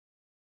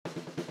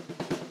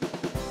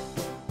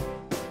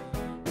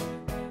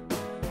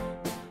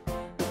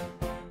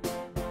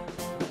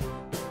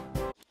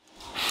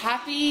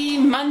Happy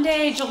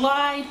Monday,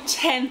 July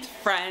 10th,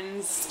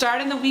 friends.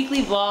 Starting the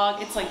weekly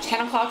vlog. It's like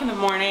 10 o'clock in the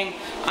morning.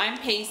 I'm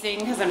pacing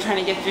because I'm trying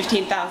to get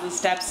 15,000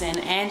 steps in,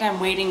 and I'm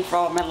waiting for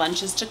all my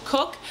lunches to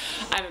cook.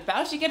 I'm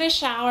about to get a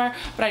shower,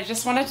 but I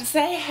just wanted to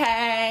say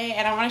hey,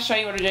 and I want to show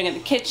you what I'm doing in the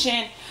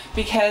kitchen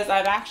because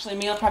I'm actually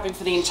meal prepping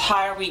for the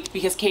entire week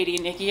because Katie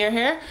and Nikki are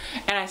here,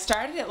 and I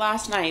started it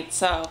last night.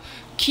 So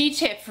key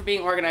tip for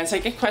being organized. I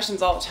get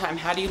questions all the time.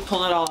 How do you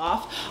pull it all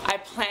off? I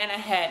plan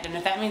ahead, and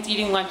if that means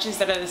eating lunches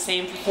that are the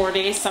same for 4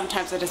 days,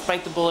 sometimes I just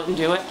bite the bullet and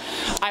do it.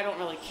 I don't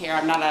really care.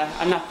 I'm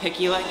not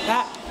picky like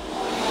that.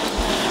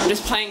 I'm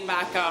just playing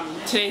back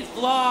today's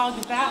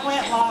vlog. That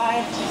went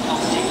live.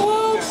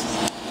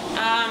 Whoops.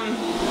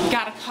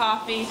 Got a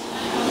coffee.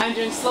 I'm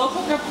doing slow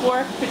cooker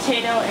pork,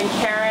 potato, and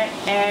carrot,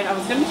 and I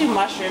was gonna do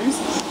mushrooms,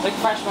 like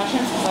fresh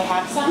mushrooms, because I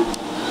have some.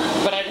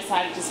 But I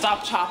decided to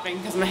stop chopping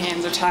because my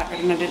hands are tired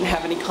and I didn't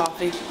have any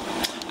coffee.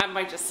 I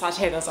might just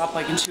saute those up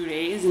like in 2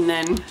 days and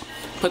then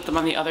put them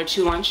on the other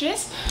 2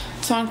 lunches.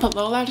 So I'm gonna put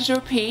Lola to do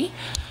her pee.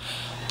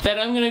 Then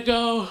I'm gonna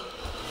go,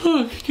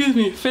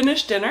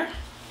 finish dinner.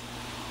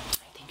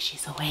 I think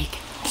she's awake.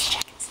 Let's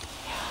check and see.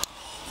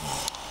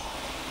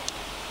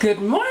 Good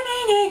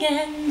morning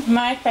again,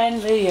 my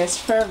friendliest,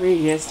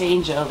 furriest,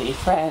 angel-y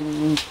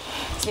friend.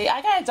 See,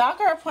 I got a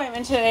doctor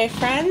appointment today,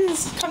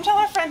 friends. Come tell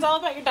our friends all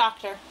about your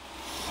doctor.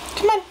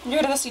 Come on, you're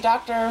gonna go see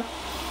doctor.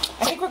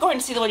 I think we're going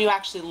to see the one you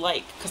actually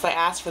like, because I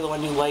asked for the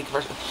one you like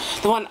versus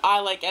the one I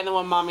like and the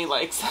one mommy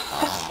likes.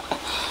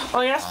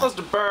 Oh, you're not supposed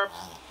to burp.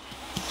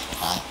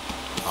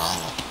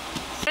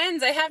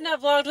 Friends, I have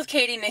not vlogged with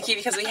Katie and Nikki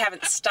because we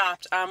haven't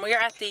stopped. We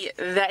are at the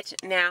vet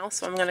now,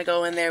 so I'm gonna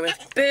go in there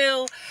with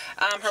Bill.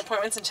 Her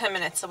appointment's in 10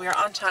 minutes, so we are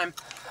on time.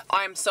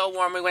 I'm so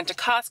warm. We went to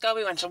Costco,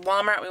 we went to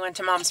Walmart, we went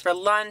to Mom's for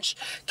lunch.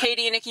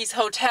 Katie and Nikki's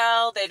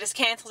hotel, they just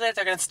canceled it.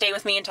 They're going to stay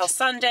with me until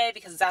Sunday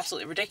because it's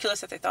absolutely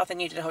ridiculous that they thought they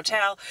needed a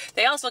hotel.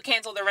 They also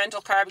canceled their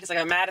rental car because I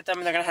got mad at them,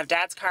 and they're going to have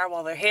Dad's car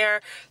while they're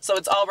here. So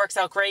it all works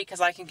out great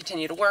because I can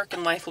continue to work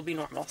and life will be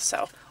normal.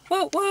 So,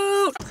 woot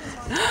woot!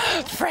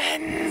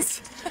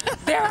 Friends!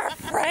 There are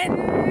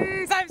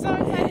friends! I'm so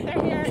excited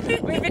they're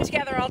here. We've been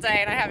together all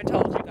day and I haven't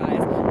told you guys.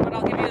 But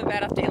I'll give you a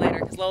bed update later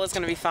because Lola's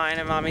going to be fine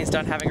and Mommy's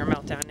done having her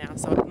meltdown now.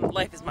 So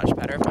life is much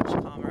better, much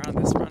calmer on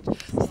this front.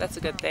 So that's a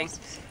good thing.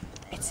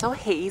 It's so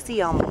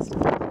hazy almost. A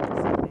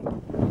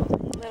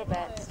little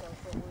bit.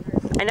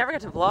 I never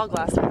got to vlog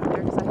last night up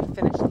there because I had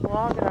finished the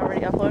vlog and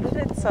already uploaded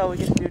it, so we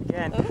get to do it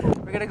again. Ooh.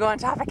 We're gonna go on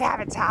top of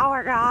Cabot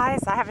Tower,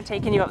 guys. I haven't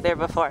taken you up there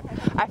before.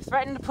 I've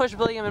threatened to push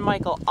William and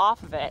Michael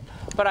off of it,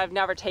 but I've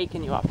never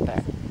taken you up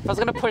there. If I was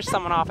gonna push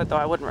someone off it though,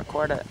 I wouldn't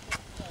record it.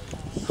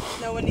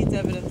 No one needs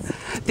evidence.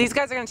 These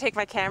guys are gonna take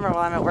my camera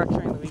while I'm at work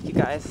during the week, you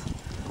guys.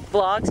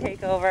 Vlog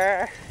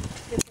takeover.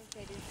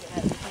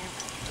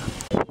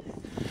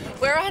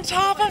 We're on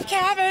top of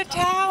Cabot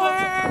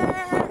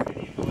Tower!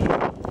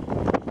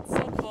 It's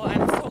so cool,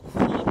 and it's so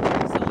cool up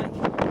there, so like,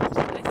 it's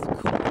nice and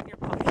cool in your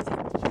body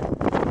temperature.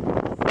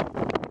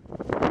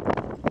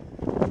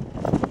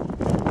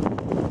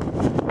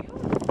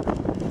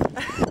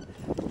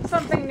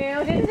 Something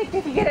new. Didn't think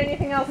you could get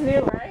anything else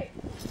new, right?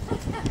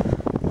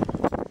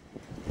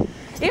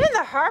 Even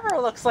the harbor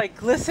looks like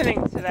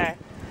glistening today.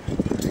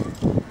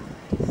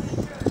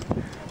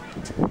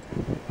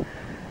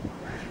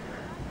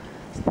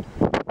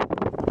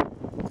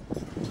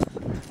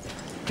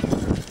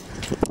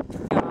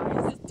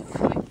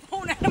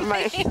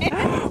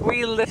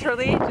 We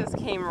literally just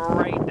came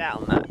right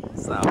down that,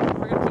 so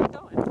we're gonna keep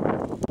going.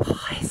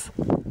 Guys,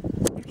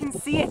 you can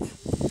see it.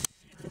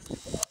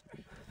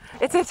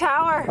 It's a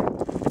tower.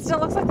 It still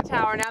looks like the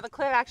tower. Now the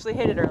cliff actually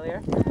hit it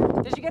earlier.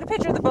 Did you get a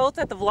picture of the boat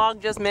that the vlog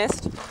just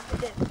missed? I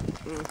did.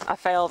 I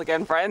failed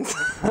again, friends.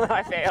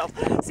 I failed.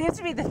 Seems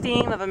to be the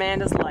theme of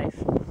Amanda's life.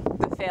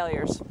 The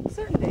failures.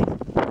 Certainly.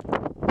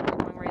 We're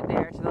going right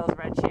there to those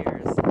red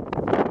chairs.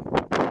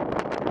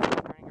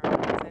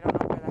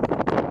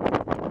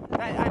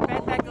 I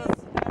bet that goes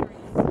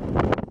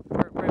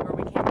where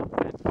we came up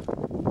then.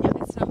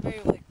 Yeah, it's not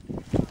very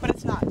but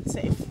it's not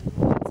safe.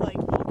 It's like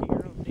walking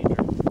your own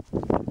danger.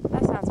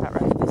 That sounds about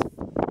right.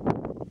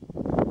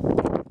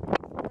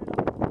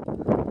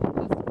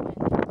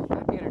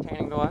 That'd be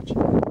entertaining to watch.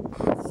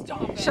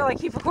 Stop it. Shall I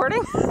keep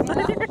recording?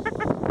 Like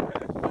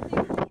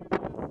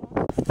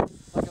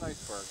an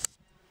iceberg.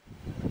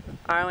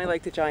 I only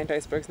like the giant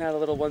icebergs now. The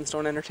little ones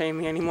don't entertain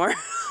me anymore.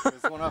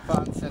 There's one up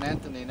on St.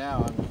 Anthony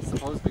now. I'm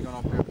supposed to be going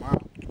up there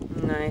tomorrow.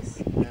 Nice.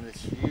 And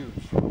it's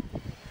huge.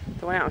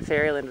 The one out in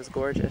Fairyland was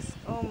gorgeous.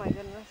 Oh my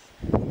goodness.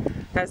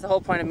 Guys, the whole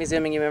point of me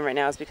zooming you in right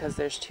now is because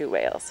there's 2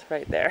 whales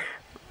right there.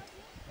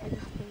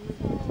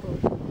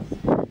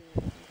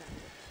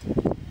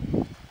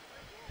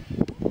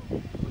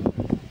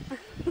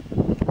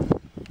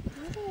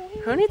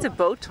 Who needs a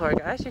boat tour,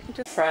 guys? You can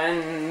just...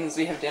 Friends,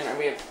 we have dinner.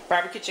 We have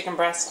barbecue chicken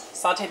breast,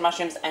 sauteed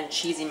mushrooms, and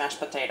cheesy mashed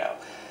potato.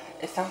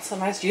 It felt so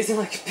nice using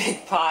like a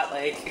big pot,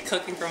 like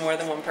cooking for more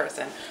than one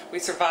person. We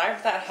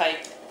survived that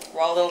hike.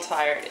 We're all a little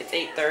tired. It's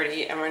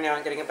 8:30 and we're now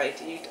getting a bite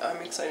to eat.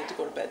 I'm excited to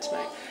go to bed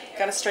tonight.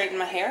 Gotta straighten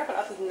my hair, but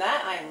other than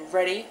that, I am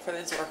ready for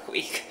this work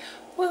week.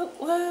 Woot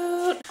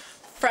woot.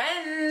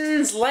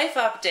 Friends, life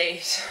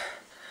update.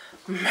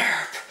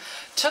 Merp.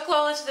 Took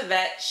Lola to the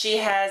vet. She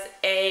has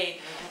a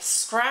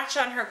scratch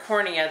on her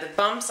cornea. The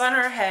bumps on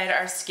her head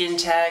are skin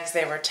tags.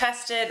 They were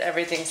tested.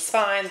 Everything's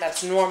fine.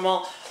 That's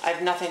normal. I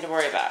have nothing to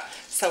worry about.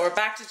 So we're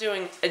back to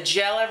doing a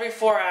gel every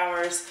 4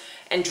 hours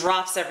and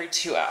drops every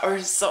 2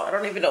 hours. So I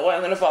don't even know why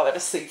I'm going to bother to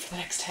sleep for the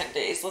next 10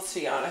 days. Let's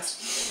be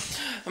honest.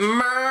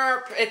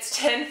 Merp. It's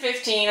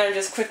 10:15. I'm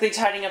just quickly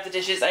tidying up the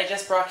dishes. I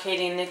just brought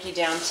Katie and Nikki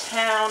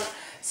downtown.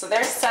 So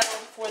they're settled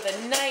for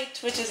the night,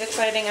 which is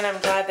exciting, and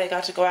I'm glad they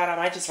got to go out. I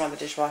might just run the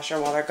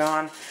dishwasher while they're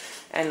gone,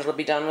 and it'll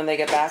be done when they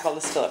get back. I'll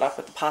just fill it up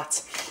with the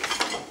pots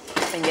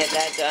and get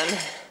that done.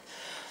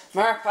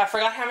 Mark, I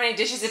forgot how many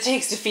dishes it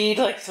takes to feed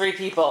like 3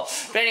 people.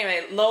 But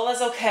anyway,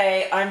 Lola's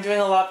okay. I'm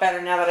doing a lot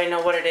better now that I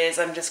know what it is.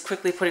 I'm just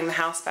quickly putting the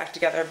house back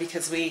together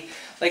because we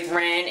like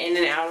ran in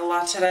and out a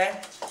lot today.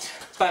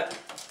 But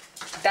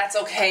that's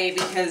okay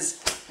because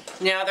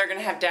now they're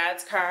gonna have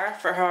Dad's car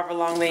for however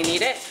long they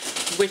need it,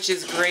 which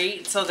is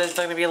great. So there's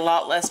gonna be a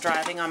lot less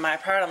driving on my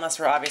part, unless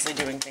we're obviously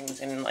doing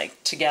things in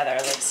like together,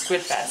 like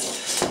Squid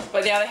Fest.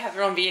 But now they have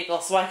their own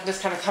vehicle, so I can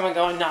just kind of come and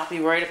go and not be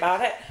worried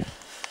about it.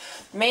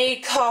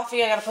 Made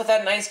coffee. I gotta put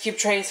that in ice cube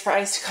trays for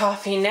iced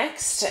coffee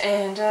next,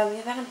 and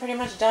yeah, then I'm pretty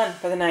much done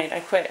for the night. I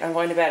quit. I'm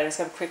going to bed. I just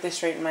gotta quickly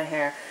straighten my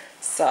hair.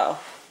 So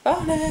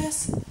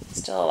bonus,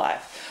 still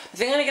alive. I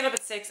think I'm gonna get up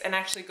at 6 and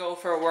actually go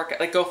for a work,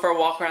 like go for a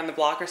walk around the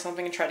block or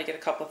something and try to get a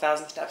couple of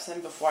thousand steps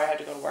in before I had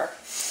to go to work.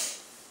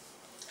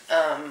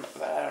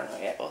 But I don't know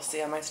yet. We'll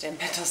see. I might stay in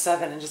bed till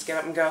 7 and just get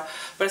up and go.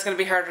 But it's gonna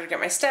be harder to get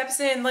my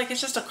steps in. Like,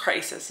 it's just a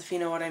crisis, if you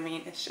know what I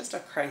mean. It's just a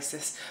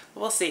crisis.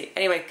 But we'll see.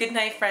 Anyway, good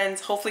night,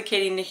 friends. Hopefully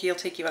Katie and Nikki will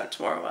take you out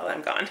tomorrow while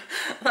I'm gone.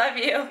 Love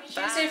you.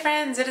 Tuesday,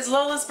 friends. It is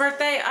Lola's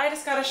birthday. I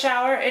just got a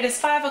shower. It is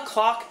 5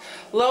 o'clock.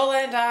 Lola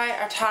and I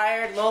are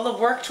tired. Lola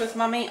worked with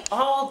Mommy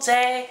all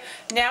day.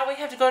 Now we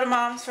have to go to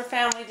Mom's for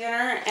family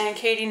dinner, and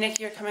Katie and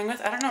Nikki are coming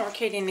with. I don't know where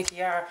Katie and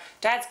Nikki are.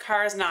 Dad's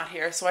car is not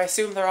here, so I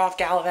assume they're off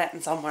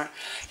gallivanting somewhere.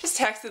 Just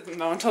texted them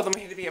though and told them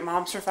we had to be at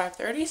Mom's for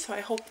 5:30, so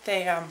I hope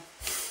they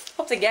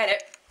get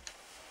it.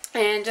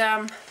 And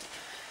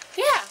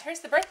yeah, here's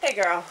the birthday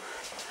girl.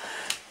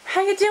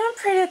 How you doing,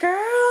 pretty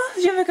girl?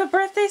 Did you have a good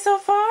birthday so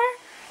far?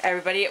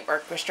 Everybody at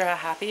work wished her a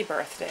happy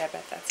birthday. I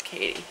bet that's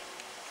Katie.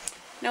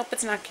 Nope,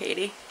 it's not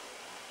Katie.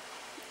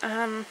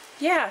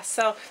 Yeah,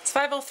 so it's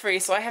 5:03,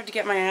 so I have to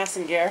get my ass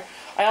in gear.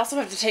 I also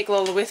have to take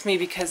Lola with me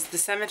because the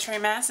cemetery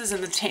mass is in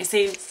the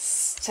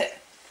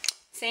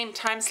same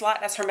time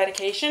slot as her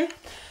medication.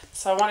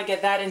 So I want to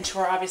get that into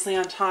her obviously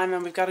on time,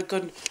 and we've got a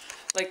good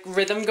like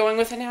rhythm going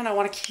with it now, and I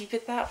want to keep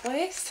it that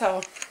way.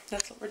 So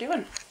that's what we're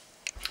doing.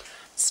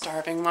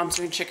 Starving. Mom's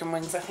doing chicken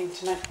wings I think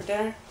tonight for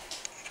dinner.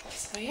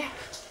 So yeah,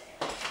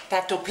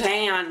 that's the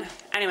plan.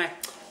 Anyway,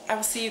 I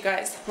will see you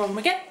guys when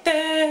we get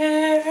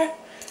there.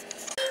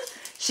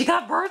 She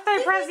got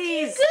birthday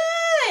presents.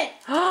 Good.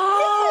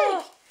 Oh,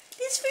 Look,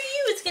 this for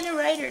you. It's gonna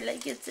ride her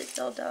like it's its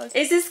old dog.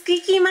 it's a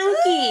squeaky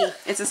monkey.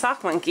 It's a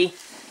sock monkey.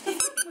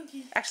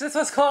 Actually, that's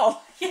what it's called.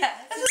 Yeah.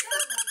 That's a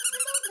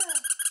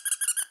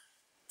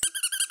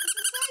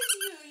size of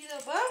you, you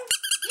little bum.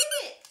 Get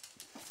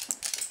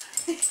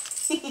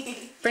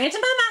it. Bring it to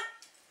Mama.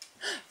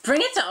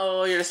 Bring it to.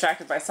 Oh, you're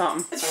distracted by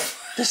something.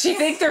 Does she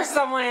think there's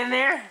someone in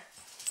there?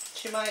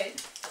 She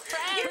might.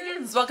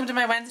 Friends, welcome to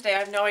my Wednesday. I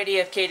have no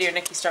idea if Katie or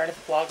Nikki started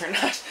the vlog or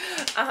not.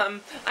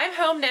 I'm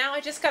home now.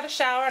 I just got a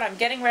shower and I'm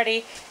getting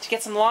ready to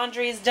get some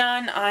laundries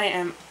done. I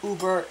am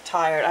uber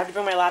tired. I have to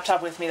bring my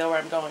laptop with me though where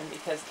I'm going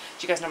because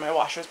you guys know my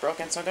washer's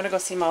broken. So I'm going to go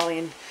see Molly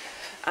and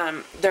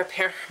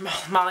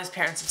Molly's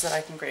parents have said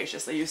I can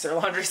graciously use their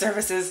laundry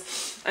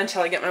services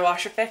until I get my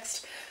washer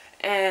fixed.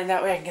 And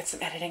that way I can get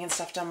some editing and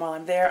stuff done while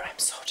I'm there. I'm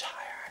so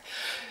tired.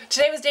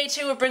 Today was day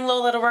 2 of Bring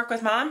Lola to Work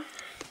with Mom.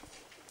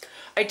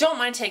 I don't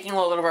mind taking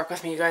Lola to work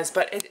with me, you guys,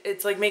 but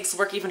it's like makes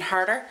work even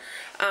harder.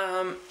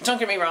 Don't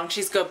get me wrong,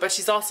 she's good, but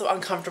she's also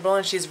uncomfortable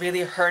and she's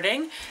really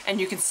hurting,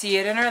 and you can see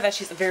it in her that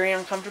she's very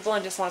uncomfortable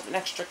and just wants an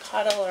extra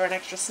cuddle or an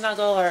extra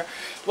snuggle or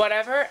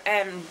whatever,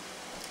 and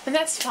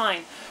that's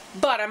fine.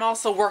 But I'm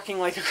also working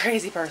like a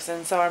crazy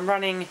person, so I'm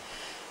running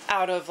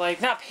out of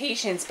like, not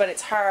patience, but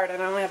it's hard,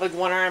 and I only have like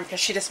one arm because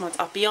she just wants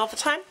uppy all the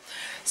time.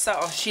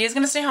 So she is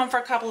going to stay home for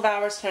a couple of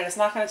hours tonight. It's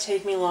not going to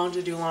take me long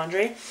to do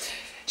laundry.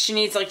 She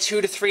needs like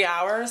 2 to 3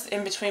 hours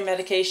in between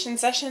medication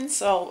sessions,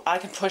 so I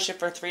can push it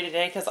for 3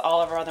 today because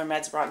all of her other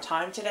meds were on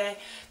time today,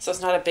 so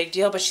it's not a big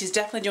deal, but she's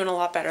definitely doing a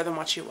lot better than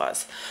what she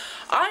was.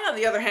 I, on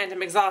the other hand,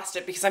 am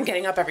exhausted because I'm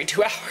getting up every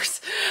 2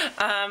 hours,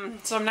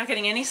 so I'm not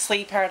getting any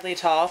sleep hardly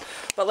at all,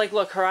 but like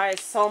look, her eye is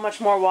so much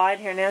more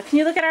wide here now. Can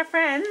you look at our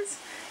friends?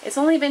 It's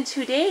only been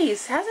 2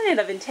 days, hasn't it,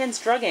 of intense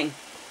drugging?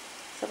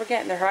 So we're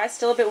getting there. Her eye's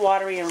still a bit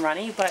watery and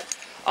runny, but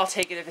I'll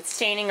take it. If it's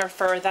staining her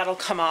fur, that'll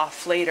come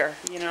off later,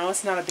 you know,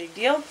 it's not a big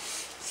deal.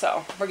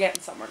 So we're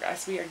getting somewhere,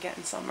 guys. We are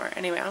getting somewhere.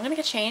 Anyway, I'm gonna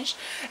get changed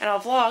and I'll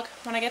vlog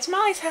when I get to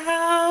Molly's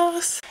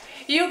house.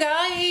 You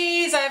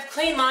guys, I've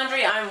cleaned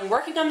laundry. I'm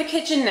working on the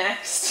kitchen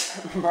next.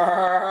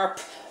 Burp.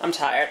 I'm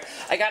tired.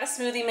 I got a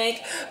smoothie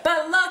make,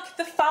 but look,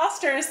 the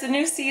Fosters, the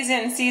new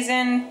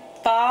season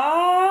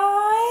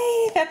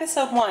 5,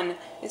 episode 1.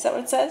 Is that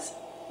what it says?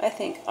 I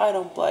think. I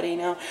don't bloody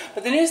know.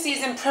 But the new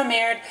season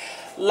premiered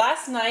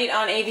last night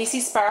on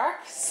ABC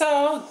Spark.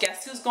 So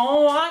guess who's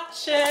gonna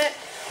watch it?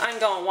 I'm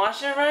gonna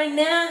watch it right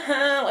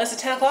now. Is it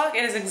 10 o'clock?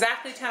 It is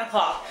exactly 10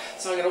 o'clock.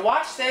 So I'm gonna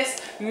watch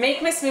this,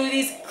 make my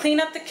smoothies,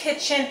 clean up the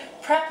kitchen,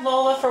 prep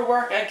Lola for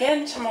work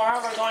again tomorrow.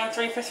 We're going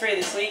 3 for 3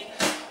 this week.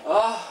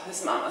 Oh,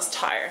 this mama's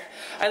tired.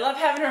 I love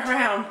having her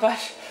around,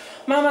 but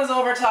mama's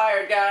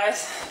overtired,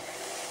 guys.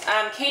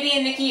 Katie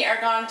and Nikki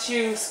are going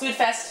to Squid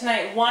Fest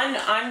tonight.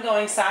 I'm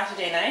going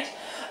Saturday night.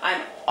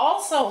 I'm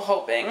also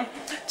hoping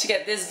to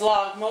get this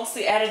vlog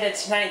mostly edited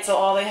tonight, so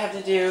all they have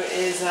to do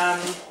is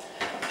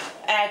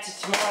add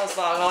to tomorrow's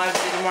vlog. I'll have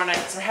to do tomorrow night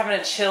because we're having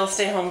a chill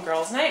stay-home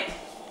girls' night,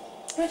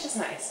 which is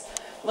nice.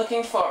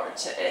 Looking forward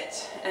to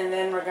it. And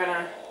then we're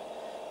gonna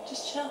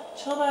just chill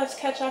vibes,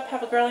 catch up,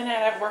 have a girly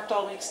night. I've worked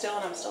all week still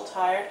and I'm still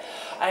tired.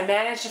 I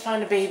managed to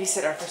find a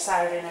babysitter for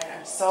Saturday night.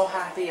 I'm so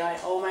happy. I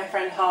owe my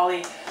friend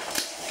Holly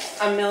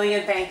a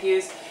million thank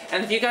yous.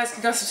 And if you guys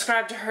can go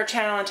subscribe to her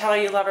channel and tell her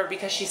you love her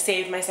because she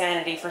saved my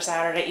sanity for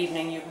Saturday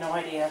evening, you have no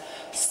idea.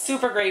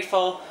 Super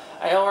grateful.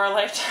 I owe her a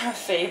lifetime of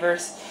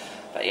favors.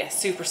 But yeah,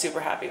 super,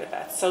 super happy with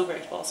that. So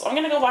grateful. So I'm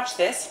gonna go watch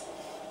this.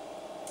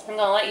 I'm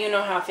gonna let you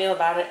know how I feel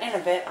about it in a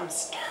bit. I'm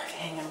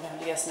starving. I'm gonna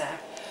get a snack.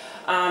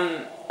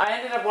 I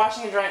ended up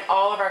washing and drying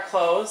all of our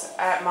clothes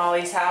at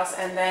Molly's house,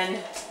 and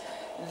then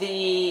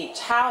the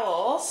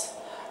towels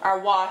are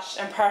washed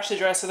and partially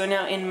dry, so they're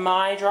now in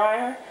my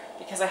dryer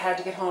because I had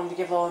to get home to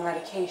give Lola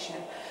medication.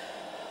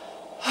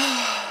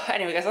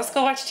 Anyway, guys, let's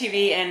go watch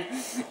TV and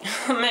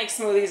make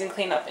smoothies and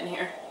clean up in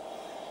here.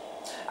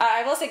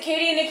 I will say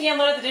Katie and Nikki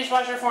unloaded the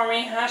dishwasher for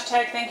me.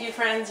 Hashtag thank you,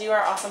 friends. You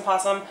are awesome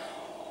possum.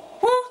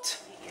 Woot!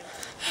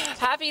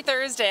 Happy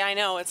Thursday. I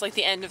know, it's like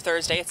the end of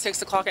Thursday. It's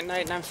 6 o'clock at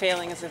night and I'm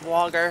failing as a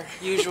vlogger.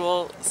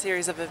 Usual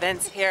series of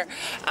events here.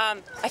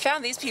 I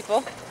found these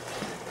people.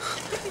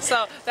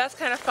 So that's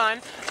kind of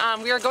fun.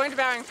 We were going to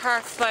Bowring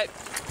Park, but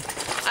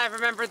I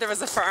remembered there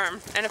was a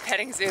farm and a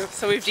petting zoo,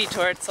 so we've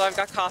detoured. So I've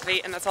got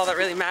coffee and that's all that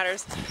really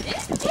matters.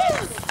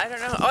 I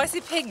don't know. Oh, I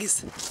see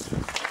pigs.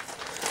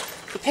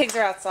 The pigs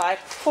are outside.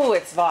 Oh,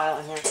 it's vile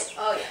in here.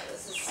 Oh yeah,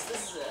 this is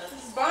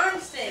barn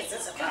steak.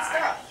 This is good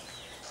stuff.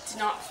 Do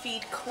not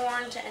feed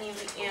corn to any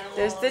of the animals.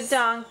 There's the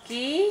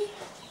donkey.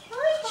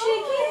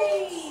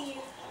 Hi,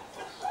 Chicky.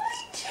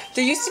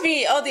 There used to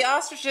be, oh, the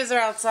ostriches are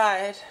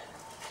outside.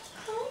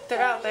 They're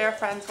out there,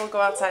 friends. We'll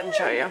go outside and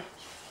show you.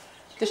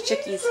 There's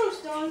chickies.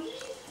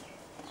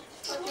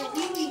 You're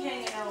really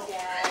hanging out,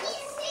 guys.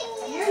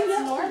 You're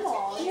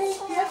normal.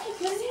 This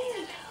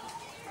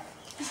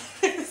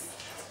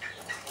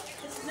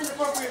is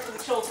inappropriate for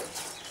the children.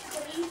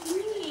 What are you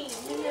doing?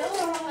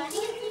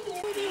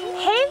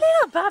 Hey,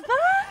 little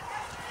Bubba.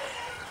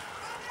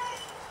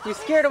 You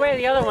scared away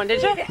the other one,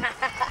 did you? Look at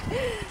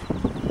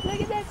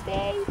that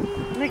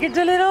baby. Look at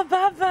the little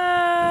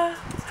Bubba.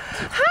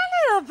 Hi,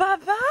 little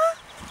Bubba.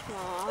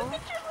 Aww.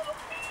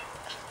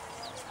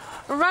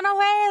 Run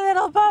away,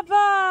 little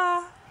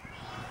Bubba.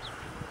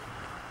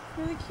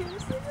 You're the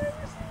cutest thing I've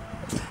ever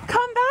seen.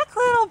 Come back,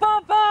 little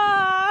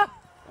Bubba.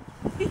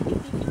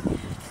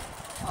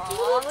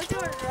 Aw, look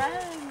at her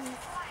runs.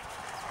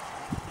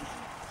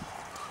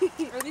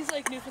 Are these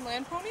like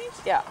Newfoundland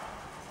ponies? Yeah.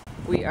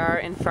 We are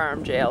in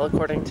farm jail,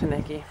 according to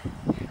Nikki.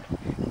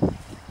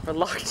 We're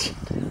locked.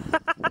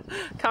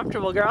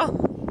 Comfortable, girl.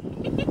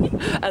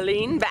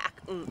 Lean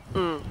back.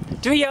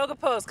 Do a yoga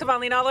pose. Come on,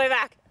 lean all the way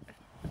back.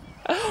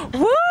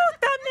 Woo,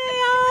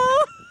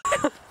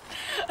 thumbnail!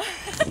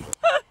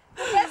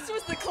 The best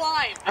was the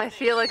climb. I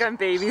feel like I'm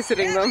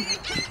babysitting them.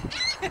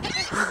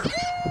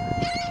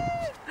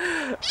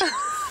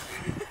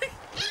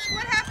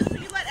 What happens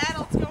when you let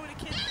adults go in a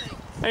kid's thing?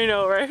 I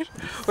know, right?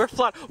 We're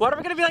flooded. What are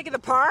we gonna be like in the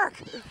park?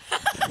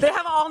 They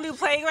have an all-new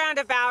playground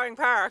at Bowring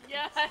Park.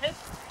 Yes.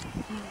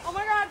 Oh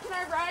my God, can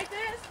I ride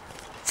this?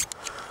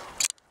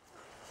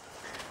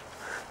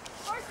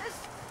 Horses.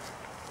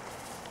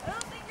 I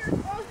don't think you're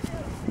supposed to.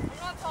 I'm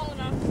not tall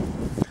enough.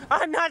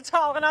 I'm not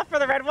tall enough for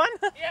the red one.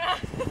 Yeah.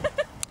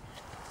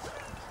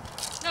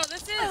 No,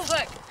 this is,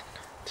 look.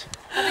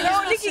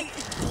 No, Nikki,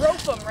 rope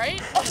them,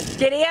 right?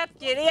 Giddy up,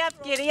 giddy up,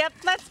 giddy up.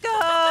 Let's go.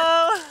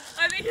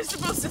 I think you're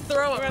supposed to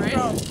throw them,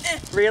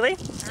 right? Really?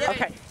 Yep.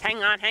 Okay,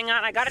 hang on.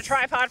 I got a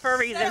tripod for a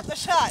reason. Set up the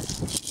shot.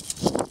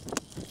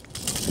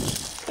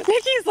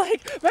 Nikki's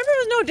like, remember it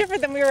was no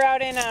different than we were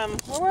out in,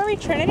 where were we,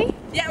 Trinity?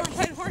 Yeah, we're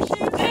playing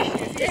horseshoes.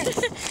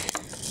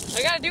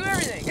 I gotta do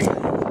everything.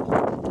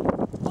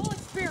 Full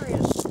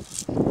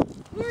experience.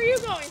 Who are you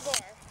going for?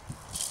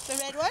 The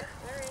red one?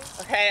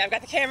 Okay, I've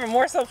got the camera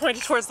more so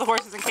pointed towards the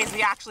horses in case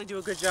we actually do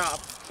a good job.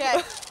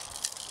 Okay.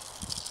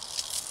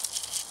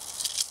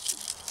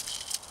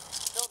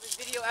 They'll be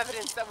video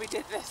evidence that we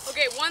did this.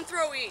 Okay, one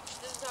throw each.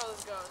 This is how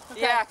this goes.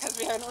 Okay. Yeah, because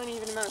we have an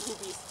uneven amount of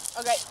hoopies.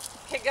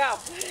 Okay, go.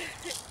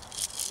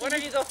 One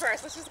of you go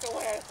first. Let's just go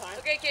one at a time.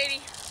 Okay,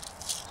 Katie.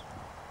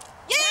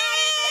 Yeah!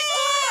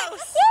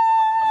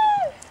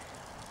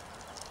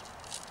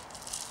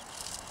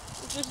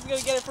 She's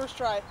gonna get it first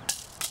try.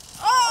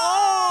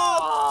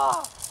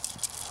 Oh!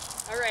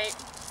 All right.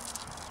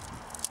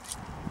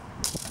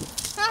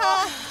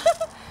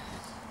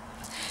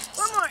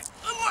 One more.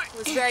 It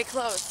was very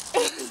close.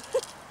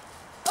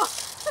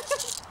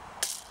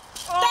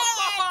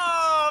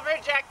 Oh,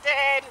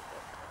 rejected.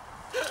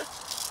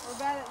 We're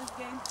bad at this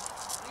game.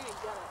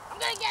 I'm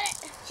gonna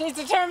get it. She's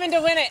determined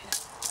to win it.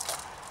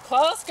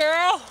 Close,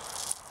 girl.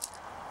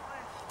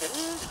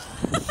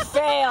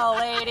 Fail,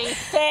 lady.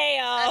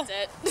 Fail. That's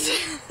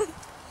it.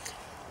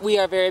 We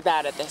are very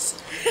bad at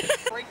this.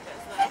 Break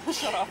this now.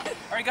 Shut up.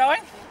 Are we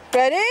going?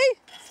 Ready?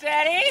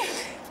 Steady.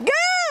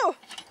 Go!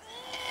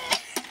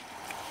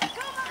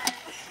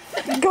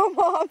 Go,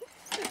 Mom.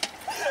 This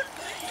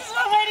is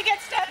one way to get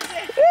steps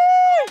in.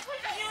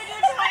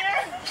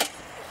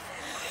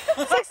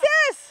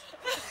 Success!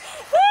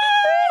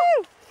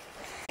 Woo!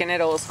 At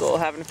old school,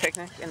 having a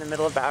picnic in the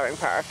middle of Bowring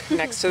Park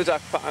next to a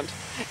duck pond.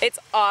 It's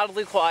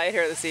oddly quiet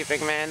here this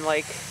evening, man.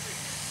 Like,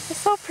 it's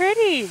so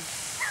pretty.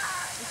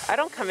 I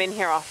don't come in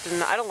here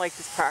often. I don't like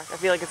this park. I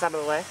feel like it's out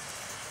of the way.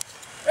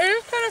 It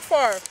is kind of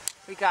far.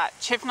 We got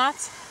chip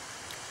nuts,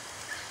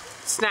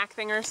 snack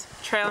fingers,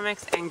 trail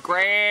mix, and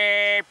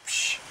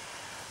grapes.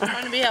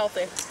 Trying to be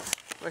healthy.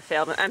 We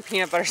failed it. And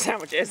peanut butter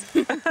sandwiches.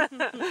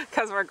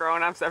 Because we're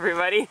grown-ups,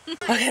 everybody.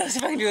 Okay, let's see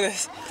if I can do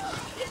this.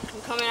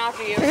 I'm coming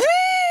after you.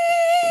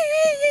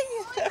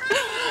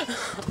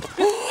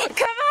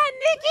 Come on,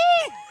 Nikki!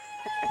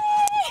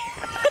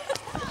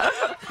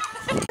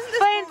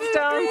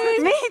 Flintstones,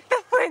 meet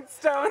the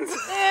Flintstones.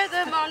 They're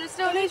the Modern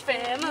Stone Age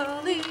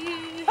family.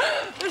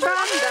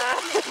 From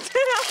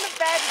the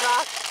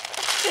bedrock.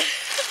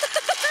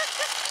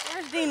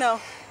 Where's Dino?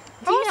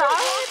 Dino?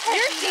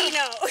 You're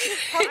Dino.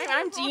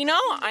 I'm Dino.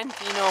 I'm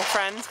Dino,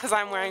 friends, because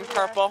I'm wearing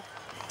purple.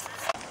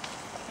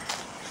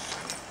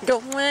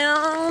 Going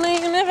on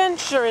an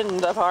adventure in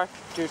the park.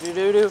 Do do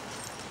do do.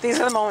 These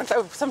are the moments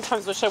I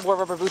sometimes wish I wore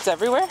rubber boots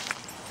everywhere.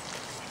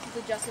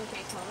 The just in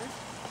case moment.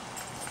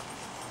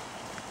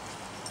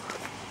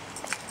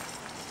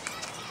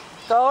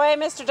 Go away,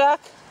 Mr. Duck.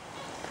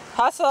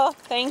 Hustle.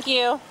 Thank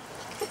you.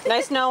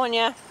 Nice knowing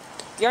you.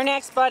 You're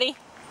next, buddy.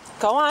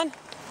 Go on.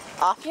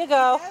 Off you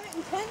go. Have it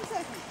in 10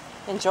 seconds.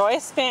 Enjoy a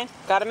spin.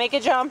 Gotta make a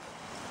jump.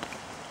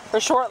 For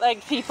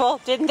short-legged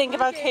people. Didn't think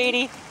about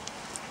Katie.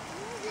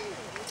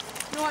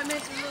 No, I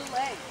meant the little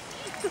legs.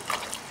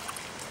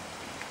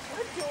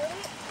 They're doing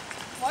it.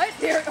 What?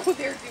 They're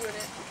doing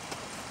it.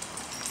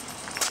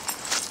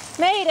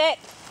 Made it.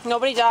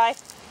 Nobody died.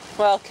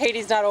 Well,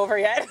 Katie's not over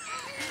yet.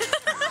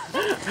 I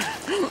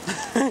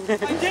did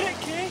it,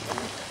 Keek.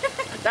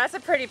 That's a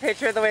pretty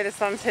picture of the way the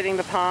sun's hitting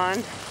the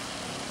pond.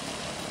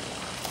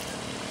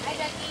 Hi,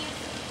 duckies.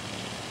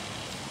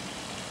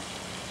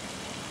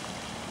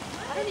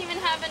 I don't even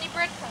have any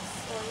bread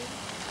crusts for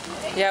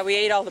you. Yeah, we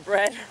ate all the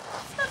bread.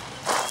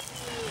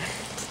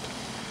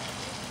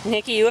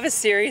 Nikki, you have a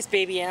serious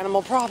baby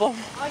animal problem.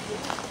 I do.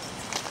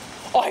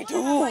 Oh, I I do.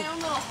 have my own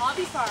little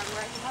hobby farm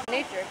where I can have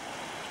nature.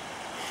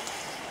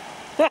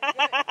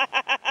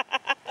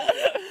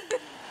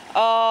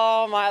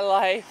 Oh, my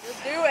life.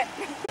 Let's do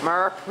it.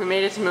 Mark, we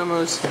made it to Moo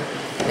Moo's.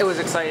 It was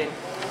exciting.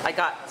 I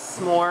got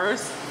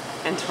s'mores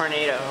and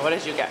tornado. What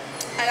did you get?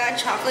 I got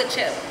chocolate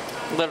chip.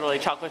 Literally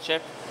chocolate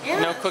chip. Yeah,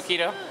 No cookie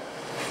dough.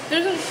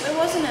 There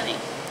wasn't any.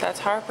 That's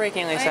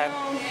heartbreakingly I sad.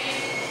 know.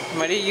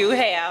 What do you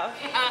have?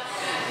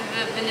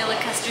 The vanilla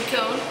custard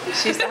cone.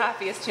 She's the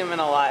happiest human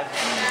alive.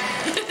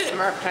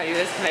 Mark, can I do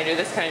this? Can I do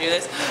this? Can I do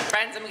this?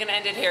 Friends, I'm going to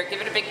end it here.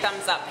 Give it a big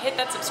thumbs up. Hit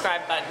that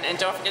subscribe button. And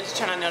don't forget to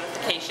turn on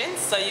notifications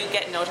so you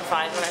get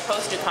notified when I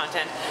post new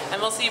content.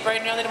 And we'll see you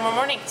bright and early tomorrow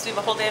morning because we have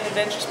a whole day of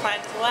adventures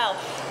planned as well.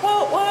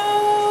 Woot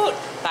woot!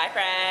 Bye,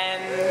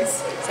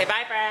 friends. Say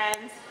bye,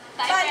 friends.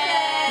 Bye,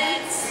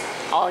 friends.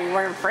 Oh, you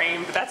weren't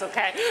framed, but that's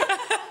okay.